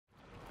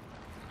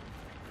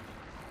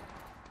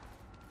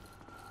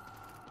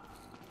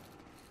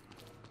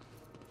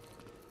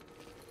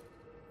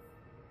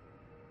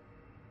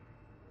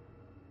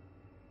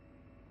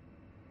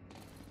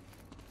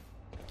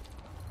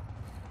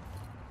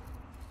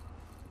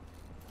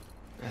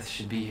Beth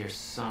should be here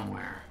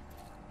somewhere.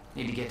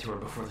 Need to get to her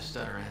before the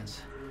stutter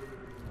ends.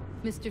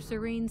 Mr.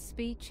 Serene's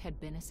speech had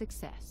been a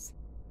success.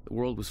 The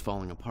world was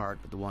falling apart,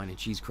 but the wine and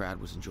cheese crowd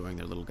was enjoying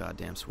their little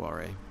goddamn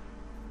soiree.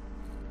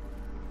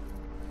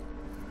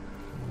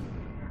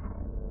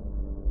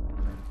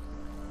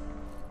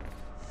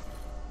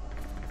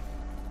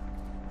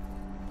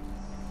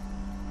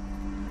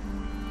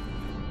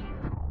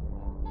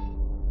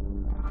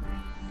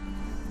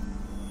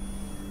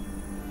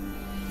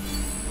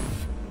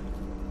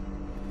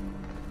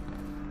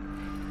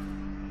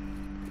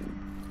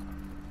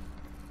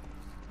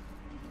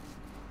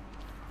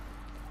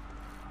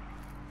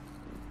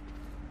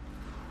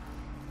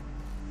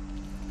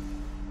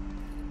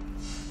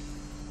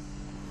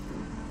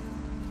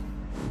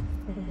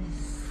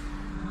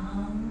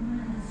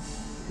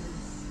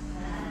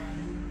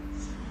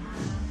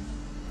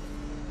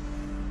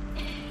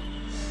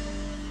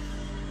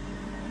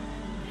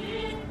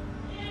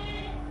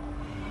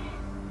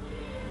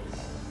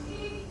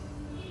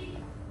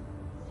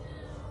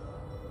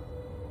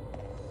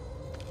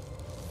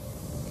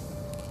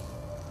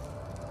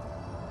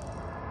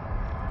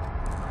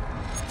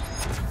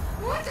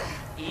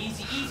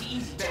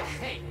 Easy, Beth.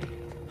 Hey!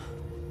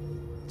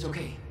 It's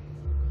okay.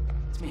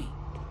 It's me.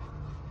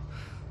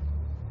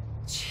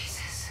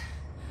 Jesus.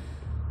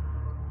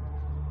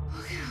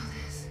 Look at all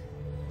this.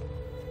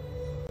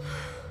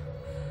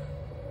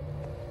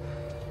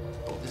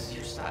 Oh, this is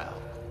your style.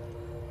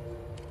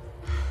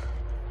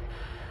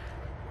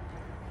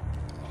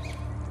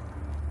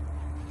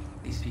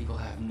 These people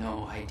have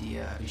no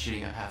idea I've been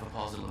shooting up half of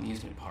Paul's little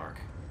amusement park.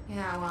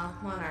 Yeah, well,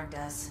 Monarch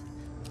does.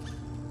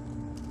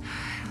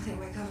 I don't think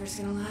my cover's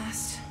gonna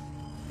last.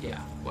 Yeah,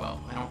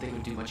 well, I don't think it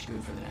would do much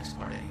good for the next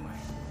part anyway.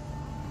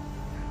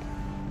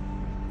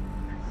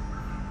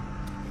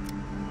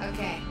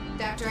 Okay,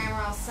 Dr.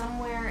 Amaral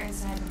somewhere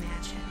inside the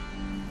mansion.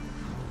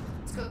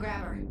 Let's go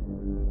grab her.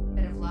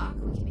 Bit of luck,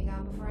 we can be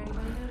gone before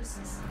anybody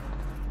notices.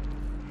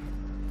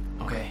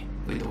 Okay,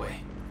 lead the way.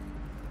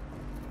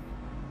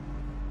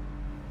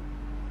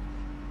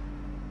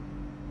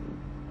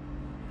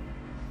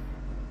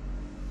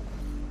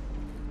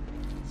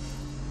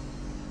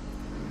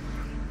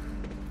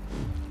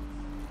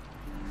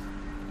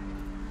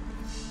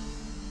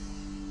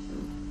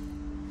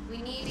 We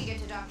need to get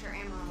to Dr.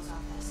 Amaral's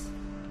office.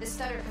 This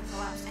stutter could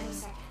collapse any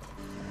second.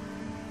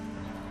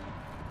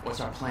 What's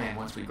our plan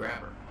once we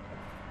grab her?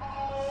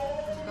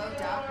 Boat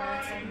dock right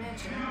outside the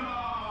mansion.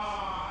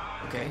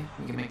 Okay,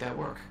 we can make that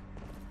work.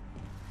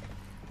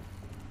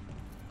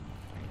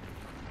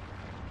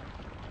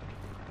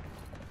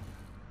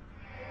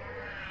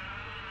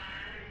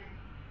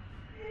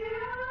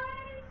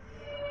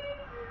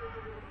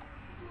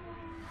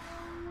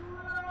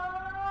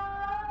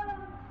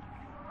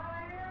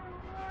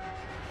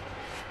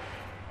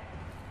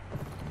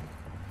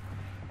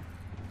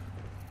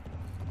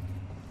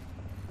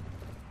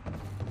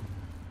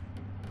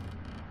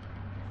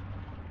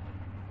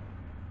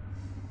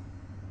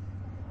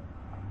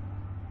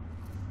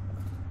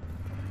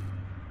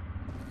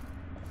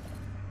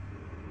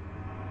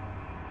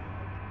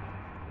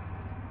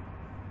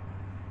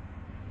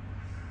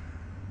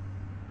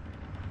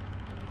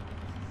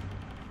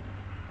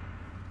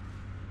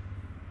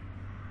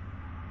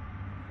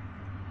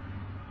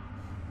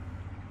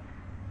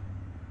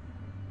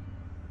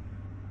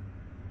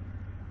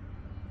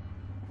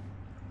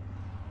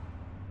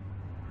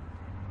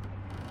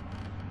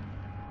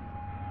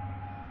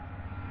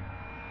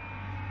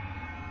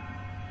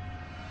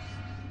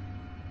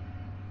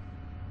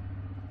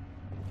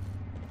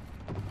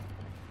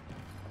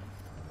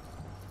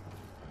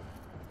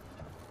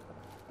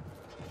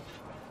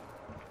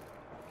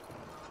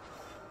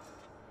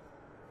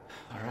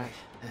 All right,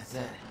 that's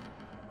it.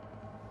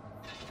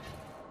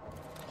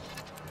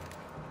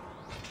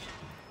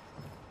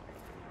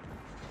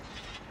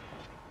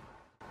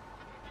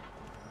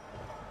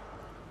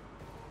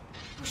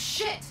 Oh,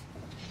 shit!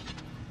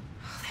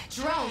 Oh, that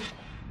drone!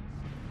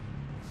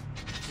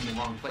 It's in the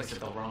wrong place at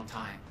the wrong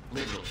time.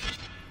 Literally.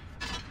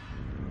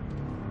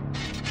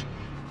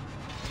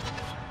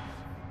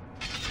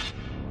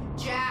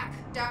 Jack,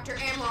 Dr.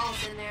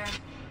 Amaral's in there.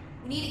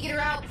 We need to get her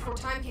out before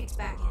time kicks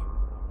back in.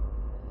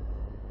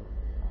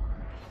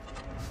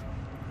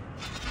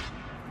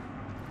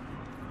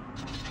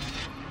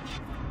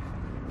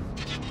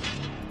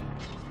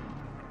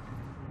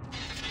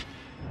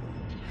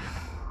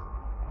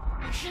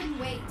 I shouldn't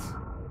wait.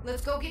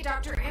 Let's go get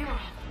Dr. Amaral.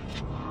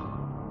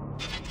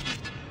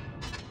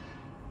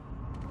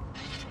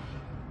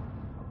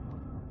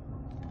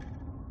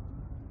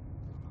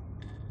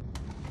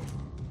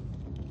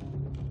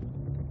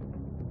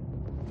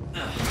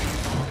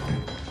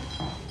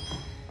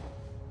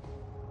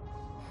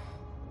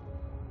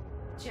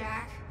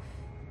 Jack,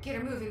 get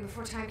her moving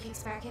before time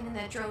kicks back in and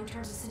that drone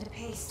turns us into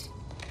paste.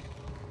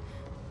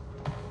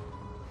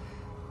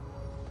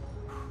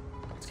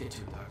 Let's get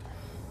to it, Doctor.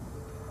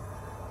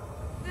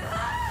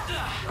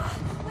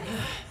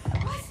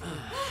 What?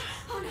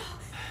 Oh no.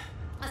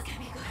 That's gonna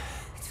be good.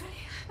 It's really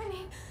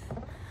happening.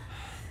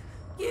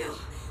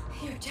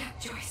 You're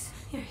Jack Joyce.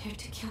 You're here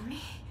to kill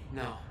me?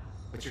 No,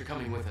 but you're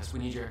coming with us. We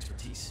need your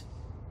expertise.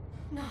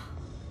 No.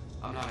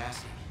 I'm not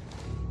asking.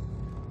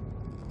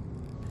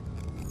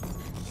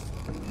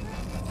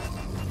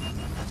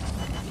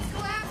 He's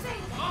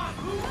collapsing!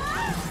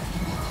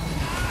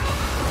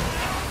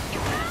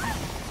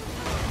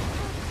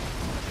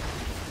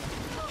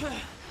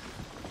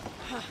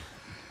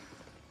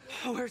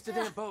 Where's the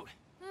damn boat?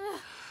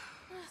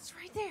 It's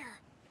right there.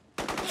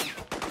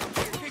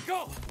 Okay,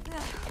 go!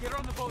 Get her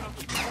on the boat, I'll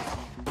keep you moving.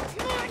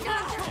 Come on,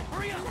 Doctor!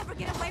 Hurry up! You'll never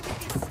get away with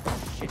this.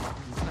 Shit.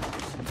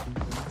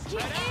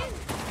 Get in!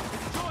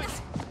 Joyce!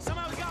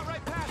 Somehow we got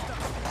right past them!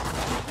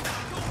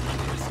 Go,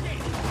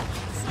 escape!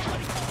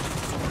 Somebody call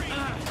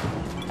Serene!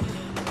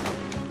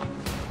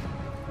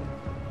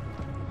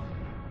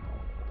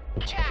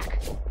 Jack,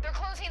 they're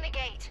closing the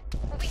gate.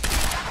 We'll be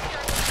staying up here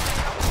until they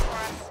open for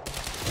us.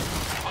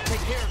 I'll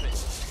take care of it.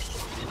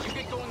 You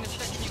get going the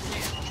second you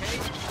can, okay?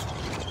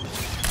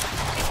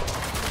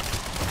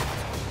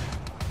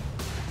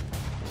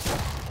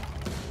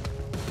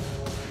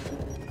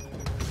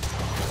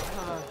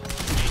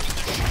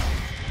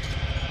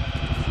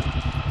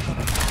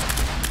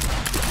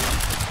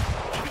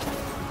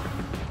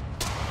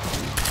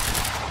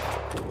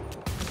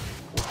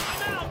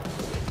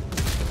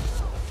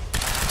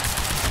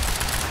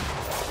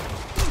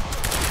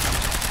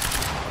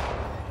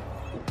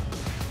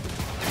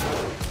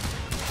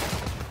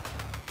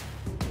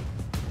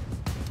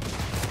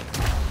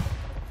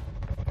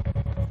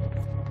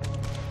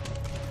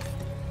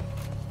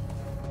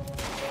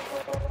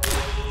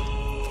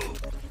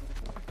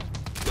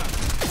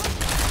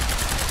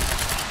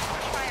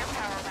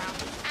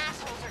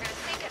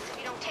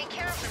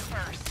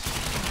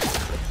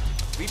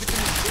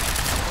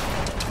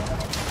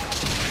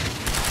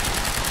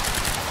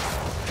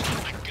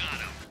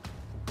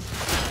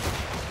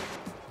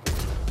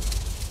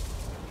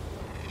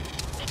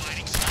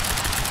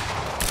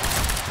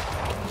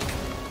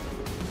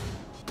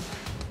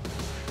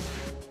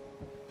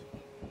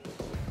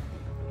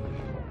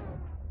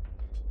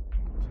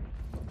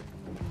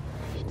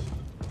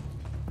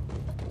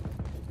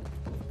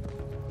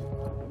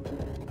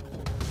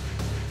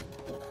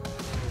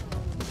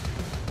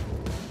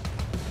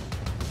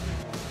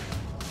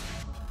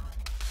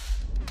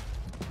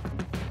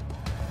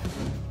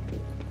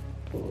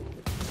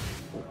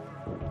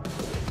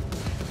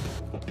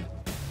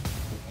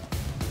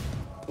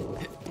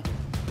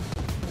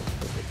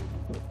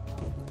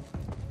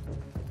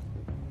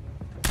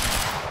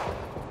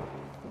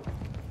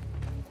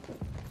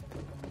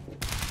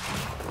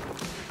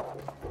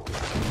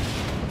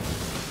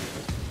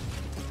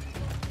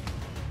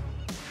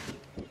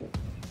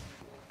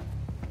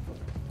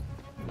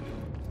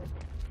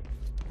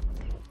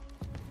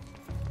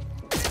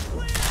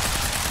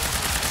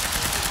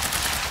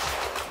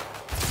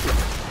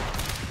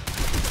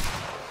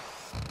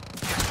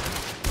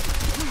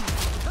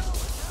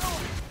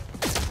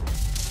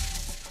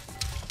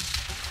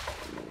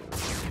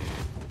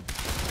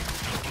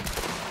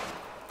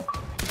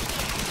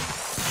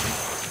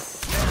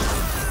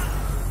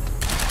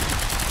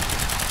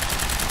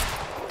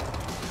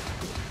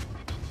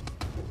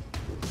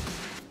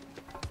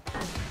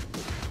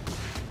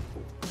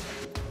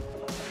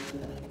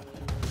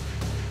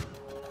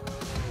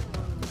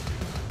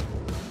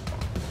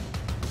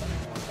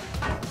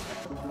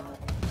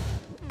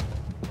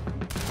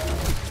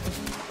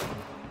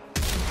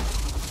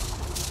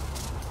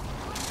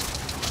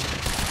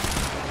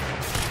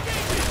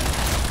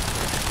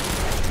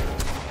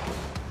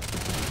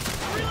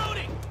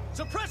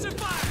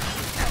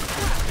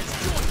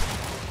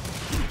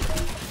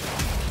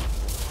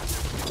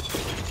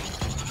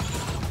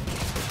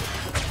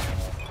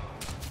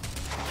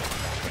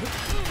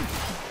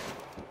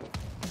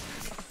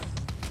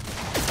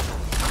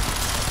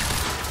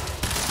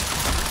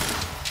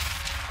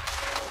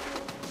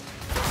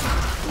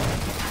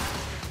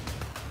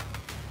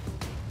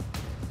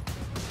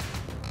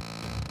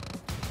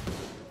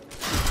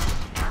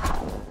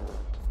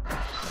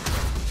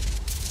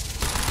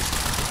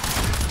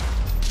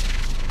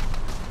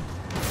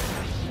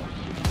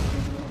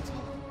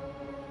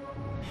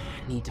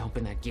 Need to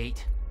open that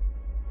gate.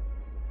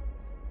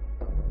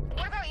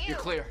 What about you? You're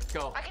clear.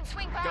 Go. I can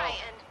swing by Go.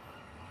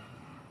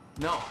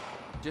 and... No,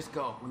 just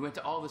go. We went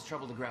to all this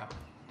trouble to grab her.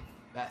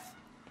 Beth,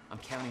 I'm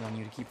counting on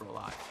you to keep her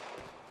alive.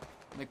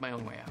 I'll make my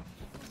own way out.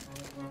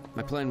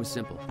 My plan was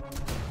simple.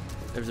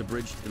 There was a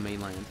bridge to the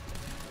mainland.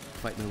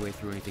 Fight my way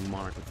through anything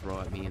Monarch would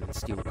throw at me and then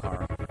steal a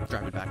car,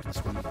 drive it back to the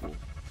swimming pool.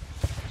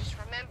 Just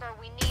remember,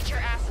 we need your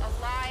ass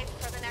alive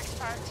for the next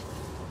part.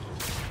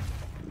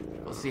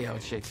 We'll see how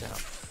it shakes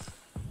out.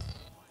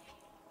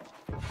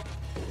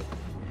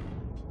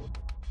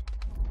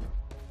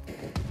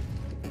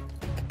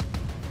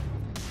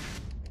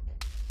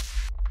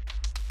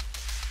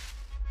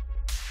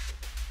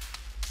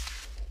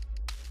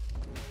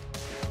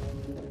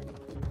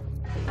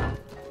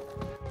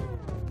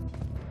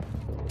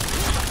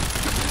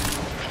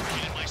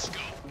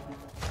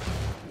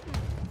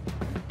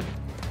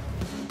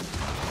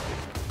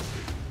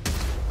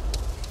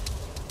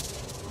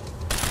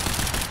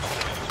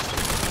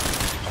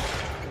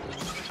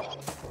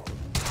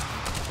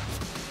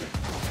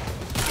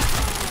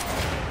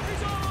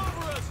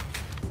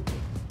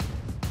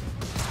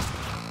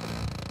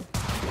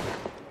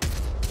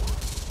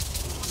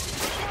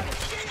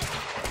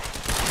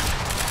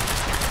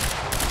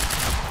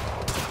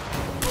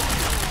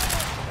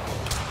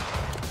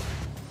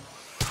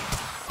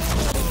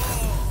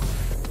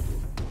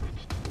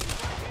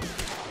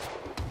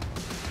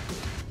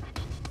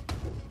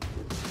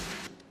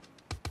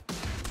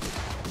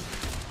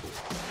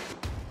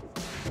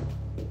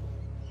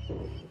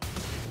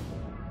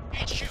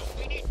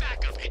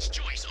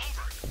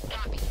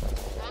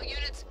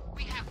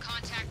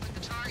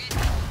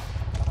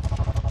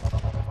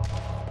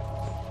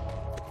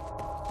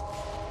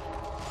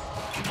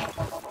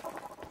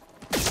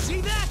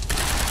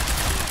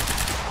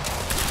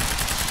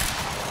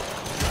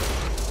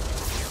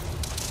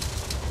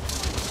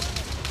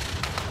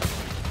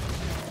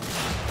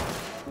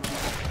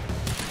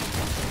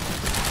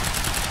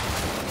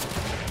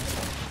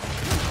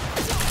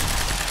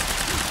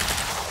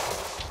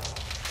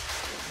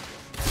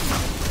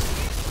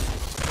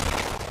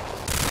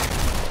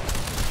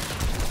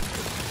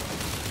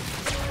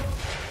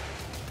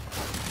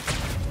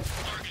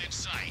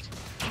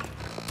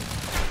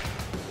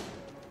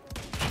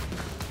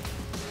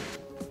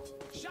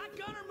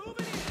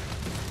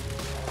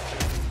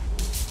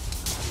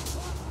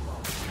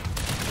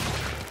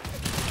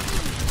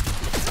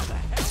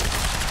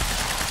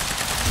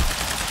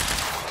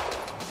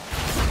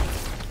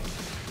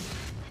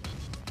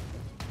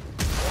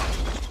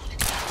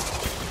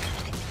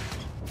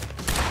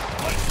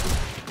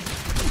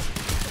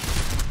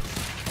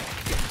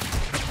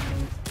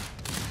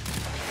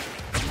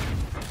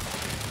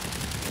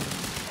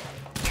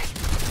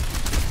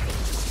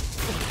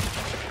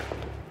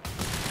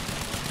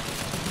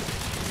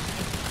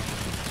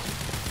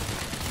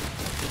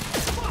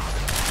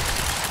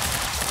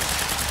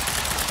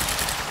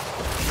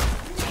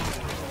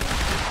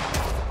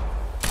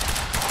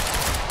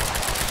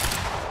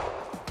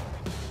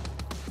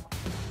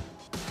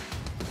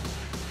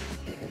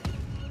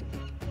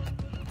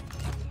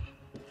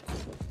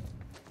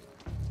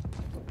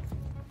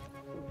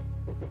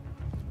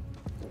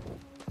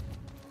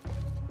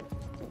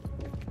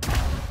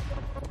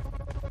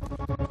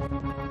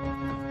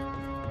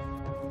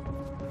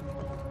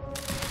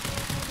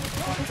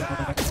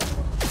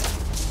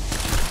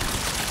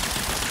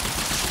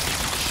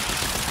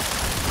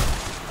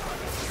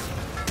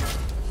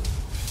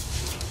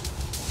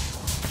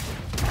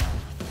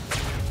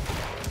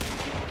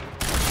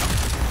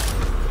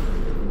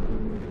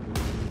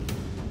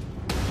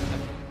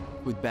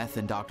 With Beth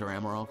and Dr.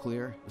 Amor all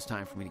clear, it was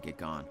time for me to get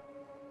gone.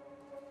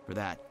 For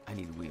that, I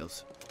needed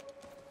wheels.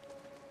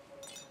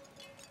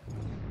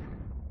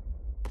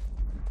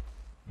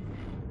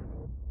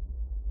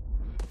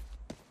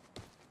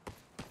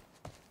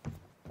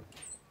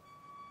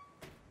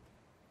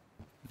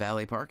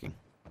 Valet parking.